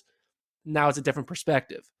 Now it's a different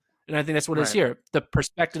perspective. And I think that's what it is here. The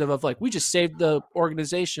perspective of like, we just saved the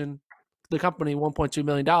organization, the company, $1.2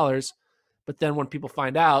 million. But then when people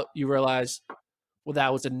find out, you realize, well,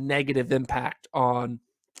 that was a negative impact on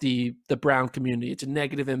the Brown community. It's a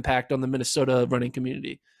negative impact on the Minnesota running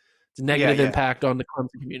community. It's a negative impact on the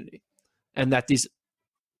Clemson community. And that it's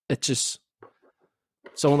just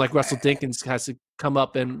someone like Russell Dinkins has to come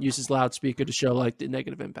up and use his loudspeaker to show like the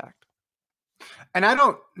negative impact. And I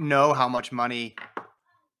don't know how much money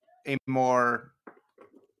a more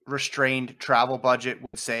restrained travel budget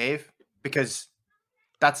would save, because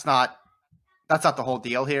that's not the whole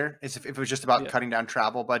deal here. Is if it was just about cutting down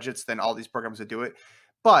travel budgets, then all these programs would do it.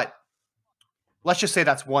 But let's just say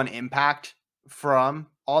that's one impact from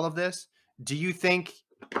all of this. Do you think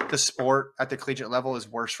the sport at the collegiate level is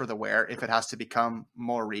worse for the wear if it has to become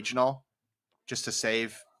more regional just to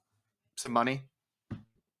save some money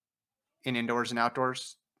in indoors and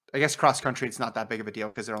outdoors? I guess cross country, it's not that big of a deal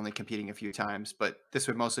because they're only competing a few times, but this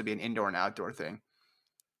would mostly be an indoor and outdoor thing.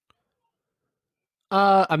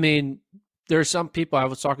 I mean, there are some people. I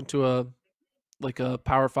was talking to a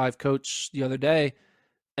Power 5 coach the other day,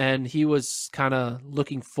 and he was kind of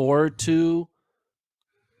looking forward to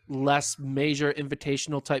less major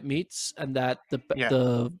invitational type meets, and that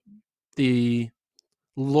the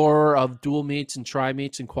lure of dual meets and tri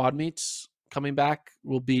meets and quad meets coming back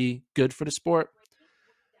will be good for the sport.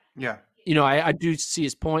 Yeah. I do see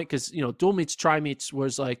his point because, dual meets, tri meets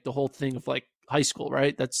was like the whole thing of like high school,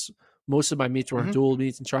 right? That's most of my meets were dual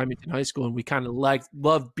meets and tri meets in high school. And we kind of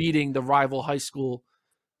loved beating the rival high school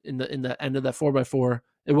in the end of that 4x4.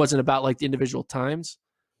 It wasn't about like the individual times.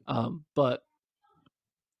 But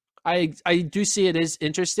I do see it is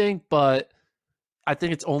interesting, but I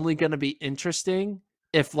think it's only going to be interesting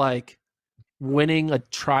if like winning a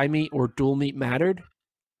tri meet or dual meet mattered.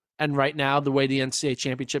 And right now, the way the NCAA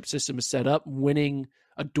championship system is set up, winning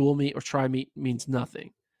a dual meet or tri meet means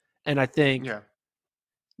nothing. And I think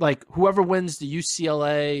like whoever wins the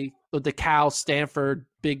UCLA, the Cal, Stanford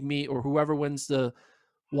big meet, or whoever wins the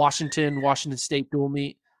Washington State dual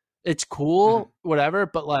meet, it's cool, whatever.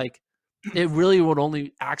 But like, it really would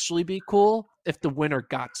only actually be cool if the winner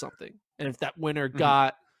got something. And if that winner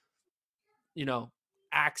got,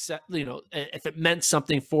 access, if it meant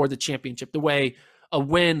something for the championship, the way a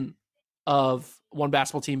win of one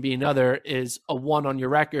basketball team being another is a 1 on your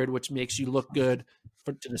record, which makes you look good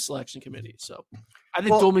to the selection committee. So I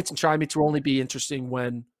think dual meets and tri meets will only be interesting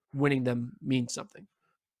when winning them means something.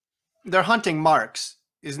 They're hunting marks.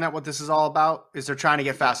 Isn't that what this is all about? Is they're trying to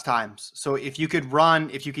get fast times. So if you could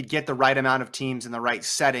get the right amount of teams in the right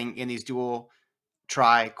setting in these dual,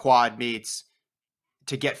 tri, quad meets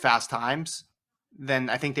to get fast times, then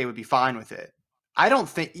I think they would be fine with it. I don't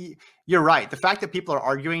think you're right. The fact that people are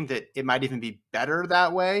arguing that it might even be better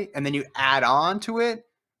that way, and then you add on to it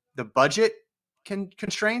the budget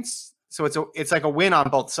constraints. So it's like a win on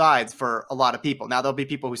both sides for a lot of people. Now there'll be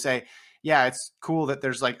people who say, yeah, it's cool that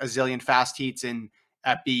there's like a zillion fast heats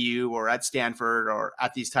at BU or at Stanford or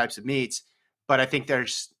at these types of meets. But I think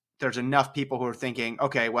there's enough people who are thinking,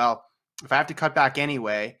 okay, well, if I have to cut back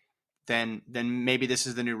anyway, then maybe this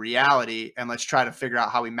is the new reality, and let's try to figure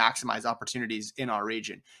out how we maximize opportunities in our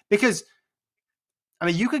region. Because, I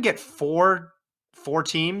mean, you could get four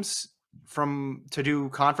teams to do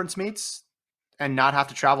conference meets and not have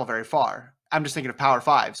to travel very far. I'm just thinking of Power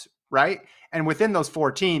Fives, right? And within those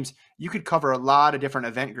 4 teams, you could cover a lot of different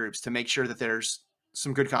event groups to make sure that there's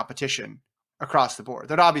some good competition across the board.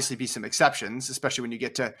 There'd obviously be some exceptions, especially when you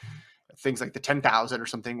get to things like the 10,000 or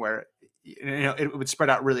something where it would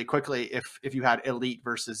spread out really quickly if you had elite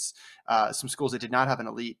versus some schools that did not have an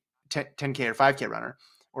elite 10K or 5K runner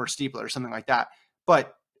or steepler or something like that.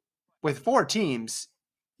 But with 4 teams,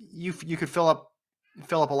 you could fill up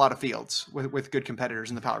a lot of fields with good competitors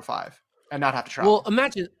in the Power 5 and not have to travel.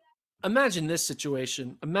 Well, imagine this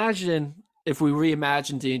situation. Imagine if we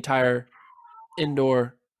reimagined the entire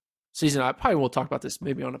indoor season. I probably will talk about this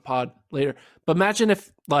maybe on a pod later, but imagine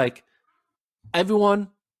if like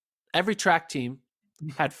every track team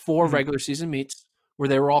had 4 regular season meets where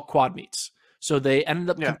they were all quad meets. So they ended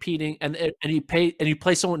up competing, and you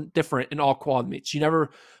play someone different in all quad meets. You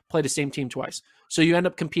never play the same team twice. So you end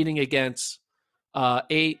up competing against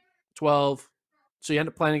 8, 12. So you end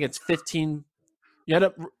up playing against 15. You end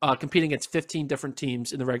up competing against 15 different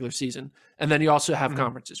teams in the regular season. And then you also have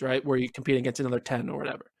conferences, right, where you compete against another 10 or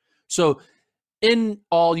whatever. So in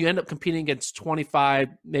all, you end up competing against 25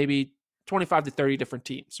 to 30 different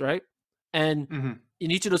teams, right? And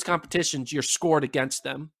in each of those competitions, you're scored against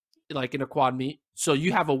them, like in a quad meet. So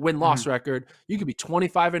you have a win-loss record. You could be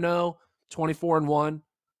 25-0, 24-1,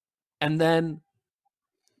 and then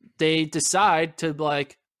they decide to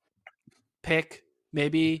like pick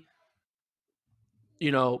maybe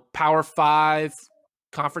Power 5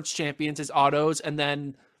 conference champions as autos, and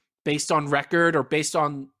then based on record or based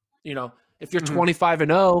on if you're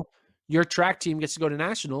 25-0, your track team gets to go to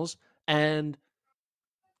nationals, and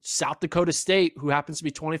South Dakota State, who happens to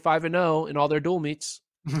be 25-0 in all their dual meets,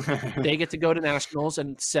 they get to go to nationals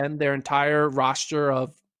and send their entire roster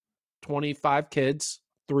of 25 kids,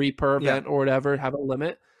 3 per event or whatever, have a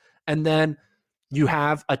limit. And then you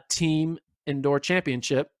have a team indoor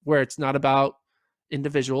championship where it's not about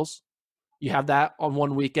individuals. You have that on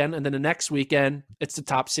one weekend, and then the next weekend it's the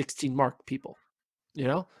top 16 mark people,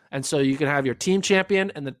 and so you can have your team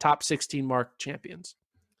champion and the top 16 mark champions.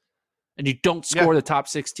 And you don't score the top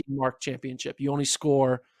 16 mark championship. You only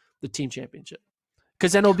score the team championship.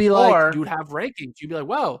 Because then it'll be like, you would have rankings. You'd be like,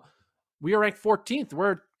 well, we are ranked 14th.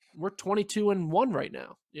 We're 22-1 right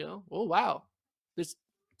now. Oh, wow.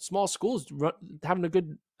 small schools having a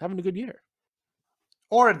good year.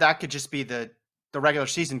 Or that could just be the regular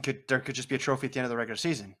season. There could just be a trophy at the end of the regular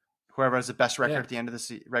season. Whoever has the best record at the end of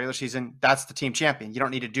the regular season, that's the team champion. You don't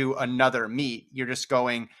need to do another meet. You're just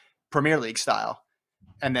going Premier League style.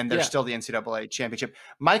 And then there's still the NCAA championship.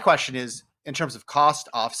 My question is, in terms of cost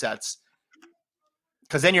offsets,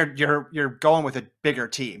 because then you're going with a bigger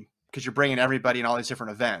team because you're bringing everybody in all these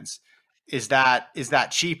different events. Is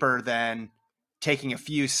that cheaper than taking a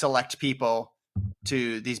few select people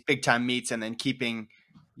to these big time meets and then keeping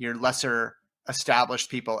your lesser established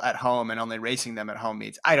people at home and only racing them at home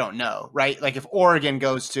meets? I don't know, right? Like if Oregon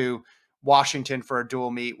goes to Washington for a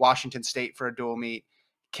dual meet, Washington State for a dual meet,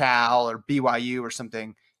 Cal or BYU or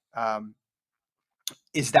something,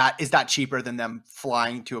 is that cheaper than them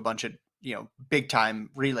flying to a bunch of big time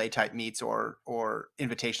relay type meets or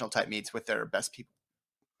invitational type meets with their best people?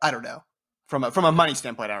 I don't know. From a money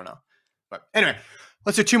standpoint, I don't know. But anyway,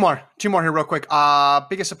 let's do two more here real quick.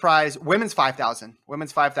 Biggest surprise, women's 5,000.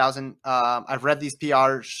 I've read these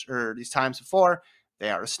PRs or these times before. They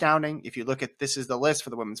are astounding. If you look at, this is the list for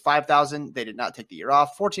the women's 5,000. They did not take the year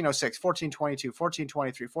off. 1406, 1422,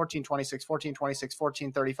 1423, 1426, 1426,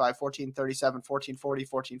 1435, 1437, 1440,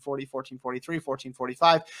 1440, 1443,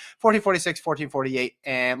 1445, 1446, 1448.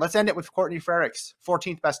 And let's end it with Courtney Frerichs,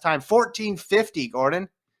 14th best time, 1450, Gordon.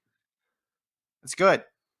 That's good.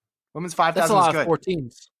 Women's 5,000 is good. That's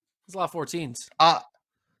a lot of 14s.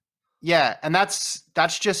 Yeah, and that's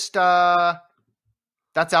just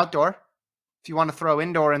that's outdoor. If you want to throw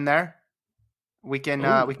indoor in there, we can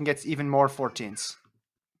get even more 14s.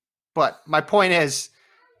 But my point is,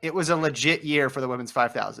 it was a legit year for the women's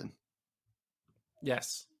 5,000.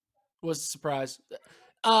 Yes, it was a surprise.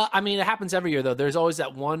 I mean, it happens every year though. There's always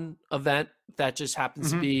that one event that just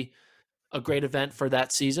happens to be a great event for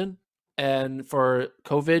that season. And for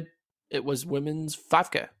COVID, it was women's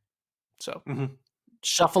 5K. So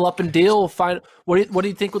shuffle up and deal. We'll find what do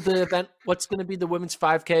you think with the event? What's going to be the women's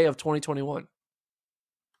 5K of 2021?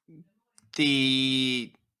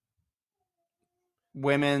 The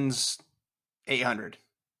women's 800.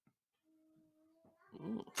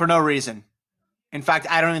 For no reason. In fact,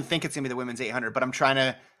 I don't even think it's going to be the women's 800, but I'm trying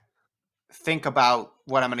to think about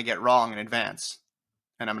what I'm going to get wrong in advance.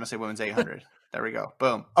 And I'm going to say women's 800. There we go.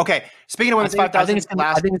 Boom. Okay. Speaking of women's 5,000, I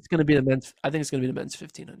think it's going to be the men's. I think it's going to be the men's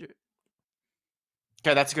 1,500.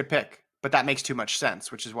 Okay, that's a good pick, but that makes too much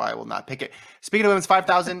sense, which is why I will not pick it. Speaking of women's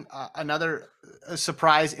 5,000, another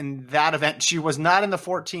surprise in that event. She was not in the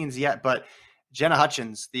 14s yet, but Jenna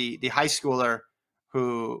Hutchins, the high schooler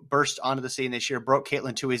who burst onto the scene this year, broke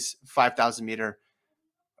Caitlin Tuohy's 5,000 meter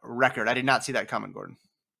record. I did not see that coming, Gordon.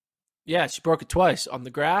 Yeah, she broke it twice, on the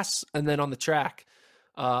grass and then on the track.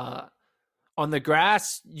 On the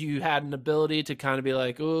grass, you had an ability to kind of be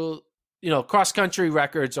like, oh, cross country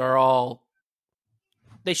records are all,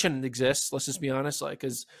 they shouldn't exist. Let's just be honest,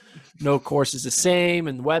 because no course is the same,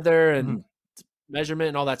 and weather and measurement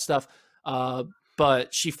and all that stuff.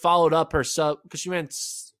 But she followed up her because she ran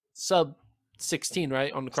sub 16,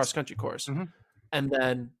 right, on the cross country course. And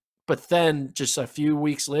then just a few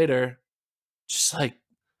weeks later, just like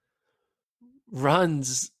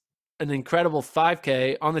runs an incredible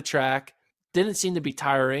 5K on the track. Didn't seem to be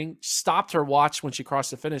tiring. Stopped her watch when she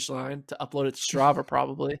crossed the finish line to upload it to Strava.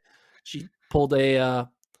 Probably she pulled a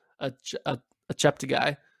Chepta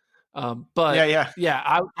guy. I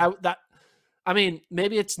mean,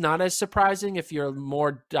 maybe it's not as surprising if you're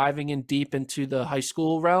more diving in deep into the high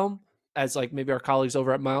school realm, as like maybe our colleagues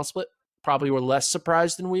over at Mile Split probably were less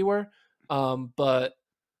surprised than we were. But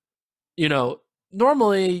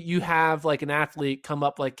normally you have like an athlete come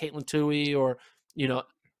up like Caitlin Tuohy, or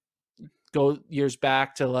go years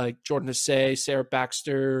back to like Jordan Husay, Sarah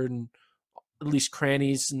Baxter, and at least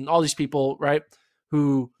Crannies and all these people, right?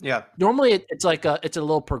 Who normally it's like it's a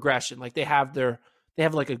little progression. Like they have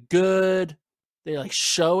like a good, they like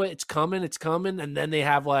show it, it's coming, and then they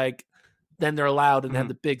have then they're allowed and have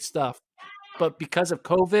the big stuff. But because of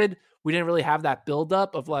COVID, we didn't really have that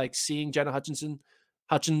buildup of like seeing Jenna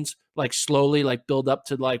Hutchins like slowly like build up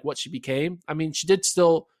to like what she became. I mean, she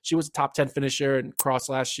was a top 10 finisher in cross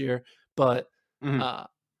last year, but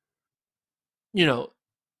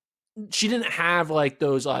she didn't have like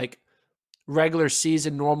those like regular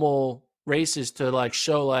season normal races to like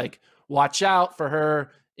show like watch out for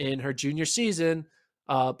her in her junior season,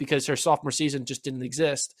 because her sophomore season just didn't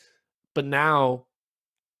exist. But now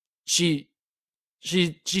she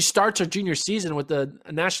starts her junior season with a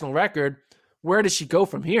national record. Where does she go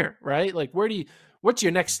from here, right? Like what's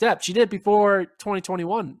your next step? She did it before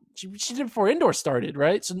 2021. She did it before indoor started,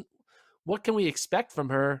 right? So what can we expect from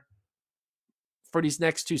her for these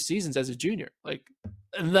next two seasons as a junior? Like,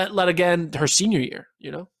 And let again her senior year,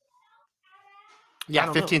 you know? Yeah,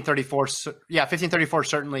 1534. Yeah, 1534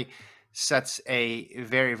 certainly sets a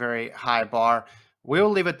very, very high bar.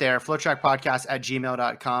 We'll leave it there.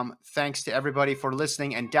 FloTrackPodcast@gmail.com. Thanks to everybody for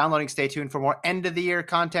listening and downloading. Stay tuned for more end of the year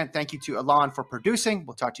content. Thank you to Alon for producing.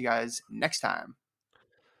 We'll talk to you guys next time.